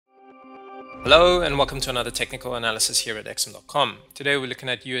Hello and welcome to another technical analysis here at xm.com. Today we're looking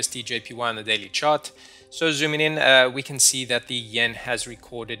at USDJPY on the daily chart. So zooming in, we can see that the yen has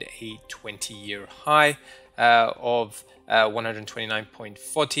recorded a 20-year high of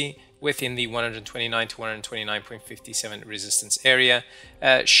 129.40 within the 129 to 129.57 resistance area,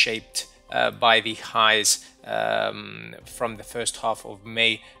 shaped by the highs from the first half of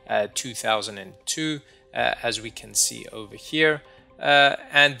May 2002, as we can see over here.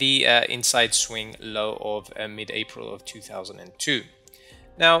 And the inside swing low of mid-April of 2002.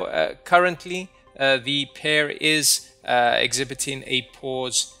 Now, currently, the pair is exhibiting a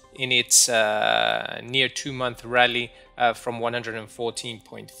pause in its near 2-month rally from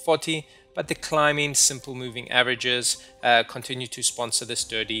 114.40, but the climbing simple moving averages continue to sponsor the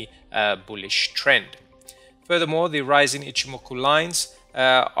sturdy bullish trend. Furthermore, the rising Ichimoku lines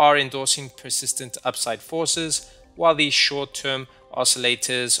are endorsing persistent upside forces, while the short-term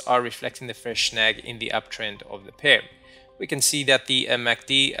oscillators are reflecting the fresh snag in the uptrend of the pair. We can see that the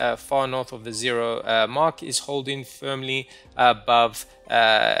MACD far north of the zero mark is holding firmly above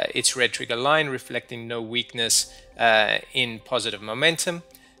its red trigger line, reflecting no weakness in positive momentum.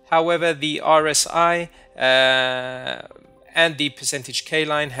 However, the RSI and the percentage K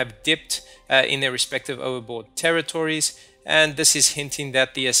line have dipped in their respective overbought territories, and this is hinting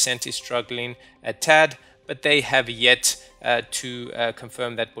that the ascent is struggling a tad, but they have yet to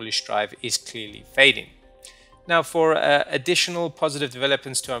confirm that bullish drive is clearly fading. Now, for additional positive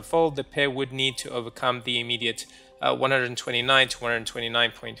developments to unfold, the pair would need to overcome the immediate 129 to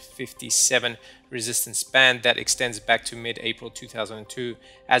 129.57 resistance band that extends back to mid-April 2002,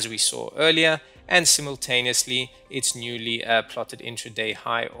 as we saw earlier, and simultaneously its newly plotted intraday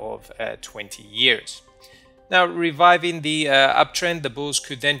high of 20 years. Now, reviving the uptrend, the bulls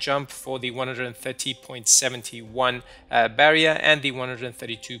could then jump for the 130.71 barrier and the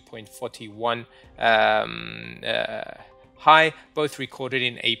 132.41 high, both recorded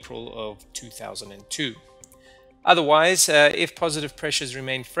in April of 2002. Otherwise, if positive pressures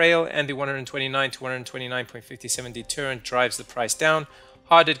remain frail and the 129 to 129.57 deterrent drives the price down,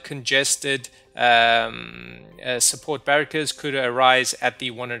 hardened congested support barriers could arise at the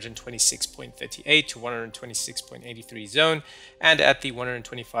 126.38 to 126.83 zone and at the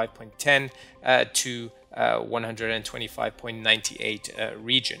 125.10 to 125.98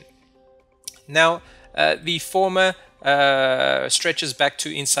 region. Now, the former stretches back to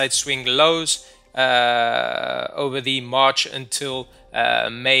inside swing lows over the March until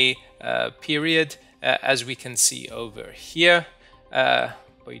May period, as we can see over here.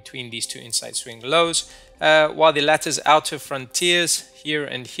 Between these two inside swing lows, while the latter's outer frontiers here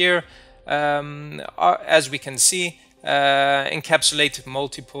and here, are, as we can see, encapsulate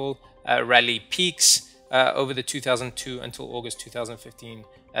multiple rally peaks over the 2002 until August 2015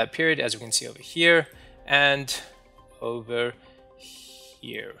 period, as we can see over here and over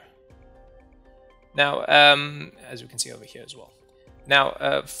here. Now, as we can see over here as well.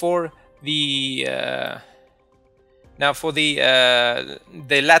 Now, for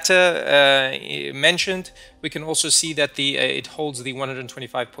the latter mentioned, we can also see that it holds the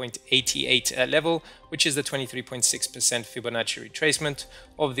 125.88 level, which is the 23.6% Fibonacci retracement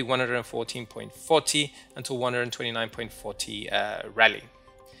of the 114.40 until 129.40 rally.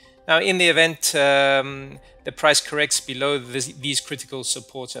 Now, in the event the price corrects below these critical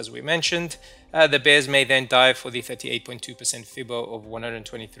supports, as we mentioned, the bears may then dive for the 38.2% Fibo of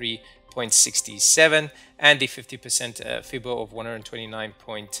 123.67 and the 50% Fibo of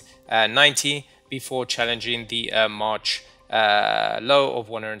 129.90 before challenging the March low of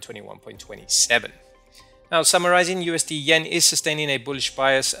 121.27. Now, summarizing, USD Yen is sustaining a bullish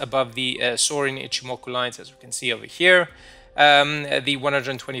bias above the soaring Ichimoku lines, as we can see over here, the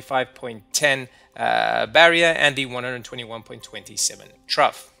 125.10 barrier and the 121.27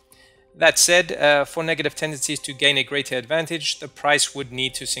 trough. That said, for negative tendencies to gain a greater advantage, the price would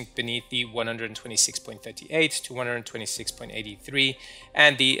need to sink beneath the 126.38 to 126.83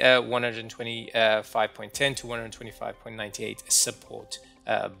 and the 125.10 to 125.98 support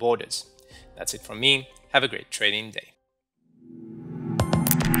borders. That's it from me. Have a great trading day.